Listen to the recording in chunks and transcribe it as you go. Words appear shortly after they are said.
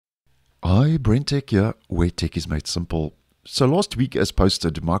Hi, BrenTech here, where tech is made simple. So last week, as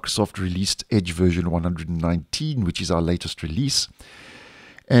posted, Microsoft released Edge version 119, which is our latest release.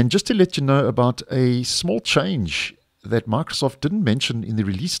 And just to let you know about a small change that Microsoft didn't mention in the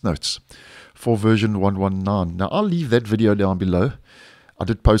release notes for version 119. Now, I'll leave that video down below. I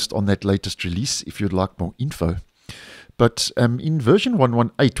did post on that latest release if you'd like more info. But in version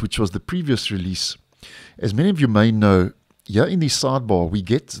 118, which was the previous release, as many of you may know, here in the sidebar, we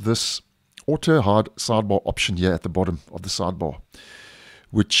get this auto hard sidebar option here at the bottom of the sidebar,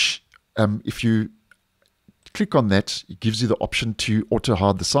 which if you click on that, it gives you the option to auto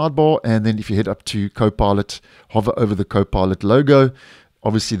hard the sidebar. And then if you head up to Copilot, hover over the Copilot logo,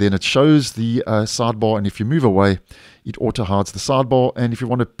 obviously then it shows the sidebar. And if you move away, it auto hards the sidebar. And if you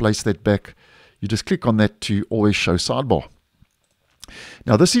want to place that back, you just click on that to always show sidebar.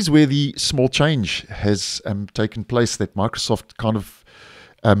 Now, this is where the small change has taken place that Microsoft kind of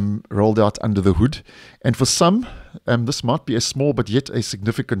rolled out under the hood. And for some, this might be a small but yet a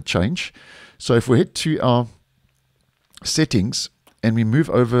significant change. So if we head to our settings and we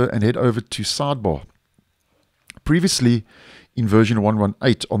move over and head over to sidebar. Previously in version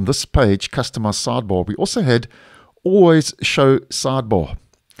 118 on this page, customize sidebar, we also had always show sidebar.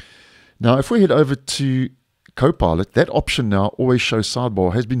 Now, if we head over to Copilot, that option now, always show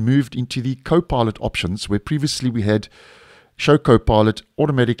sidebar, has been moved into the Copilot options, where previously we had show Copilot,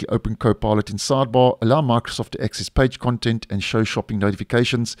 automatically open Copilot in sidebar, allow Microsoft to access page content and show shopping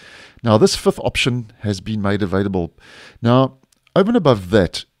notifications. Now, this fifth option has been made available. Now, over and above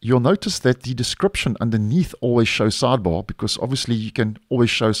that, you'll notice that the description underneath always show sidebar, because obviously you can always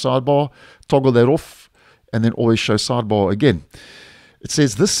show sidebar, toggle that off, and then always show sidebar again. It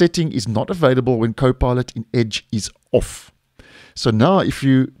says this setting is not available when Copilot in Edge is off. So now if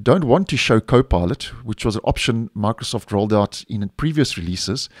you don't want to show Copilot, which was an option Microsoft rolled out in previous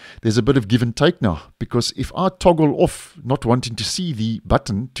releases, there's a bit of give and take now. Because if I toggle off not wanting to see the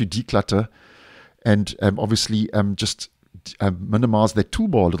button to declutter and obviously just minimize that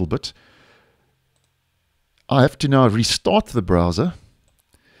toolbar a little bit, I have to now restart the browser.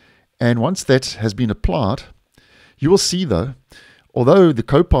 And once that has been applied, you will see though, although the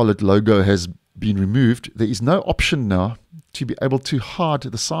Copilot logo has been removed, there is no option now to be able to hide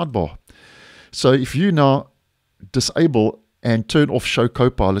the sidebar. So if you now disable and turn off show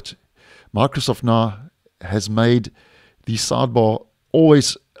Copilot, Microsoft now has made the sidebar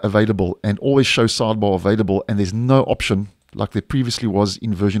always available and always show sidebar available, and there's no option like there previously was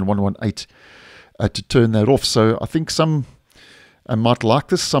in version 118 to turn that off. So I think some might like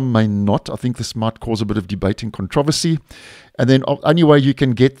this, some may not. I think this might cause a bit of debate and controversy. And then only way you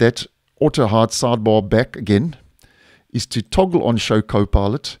can get that auto hard sidebar back again is to toggle on show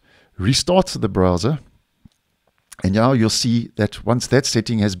Copilot, restart the browser, and now you'll see that once that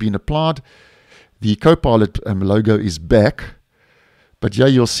setting has been applied, the Copilot logo is back. But yeah,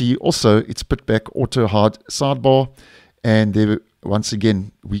 you'll see also it's put back auto hard sidebar, and there once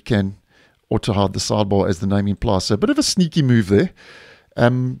again we can auto hard the sidebar as the name implies. So a bit of a sneaky move there.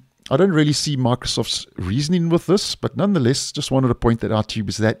 I don't really see Microsoft's reasoning with this, but nonetheless, just wanted to point that out to you,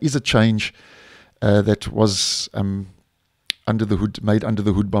 because that is a change that was under the hood, made under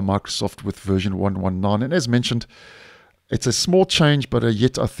the hood by Microsoft with version 119. And as mentioned, it's a small change, but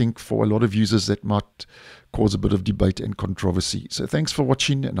yet I think for a lot of users that might cause a bit of debate and controversy. So thanks for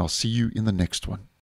watching, and I'll see you in the next one.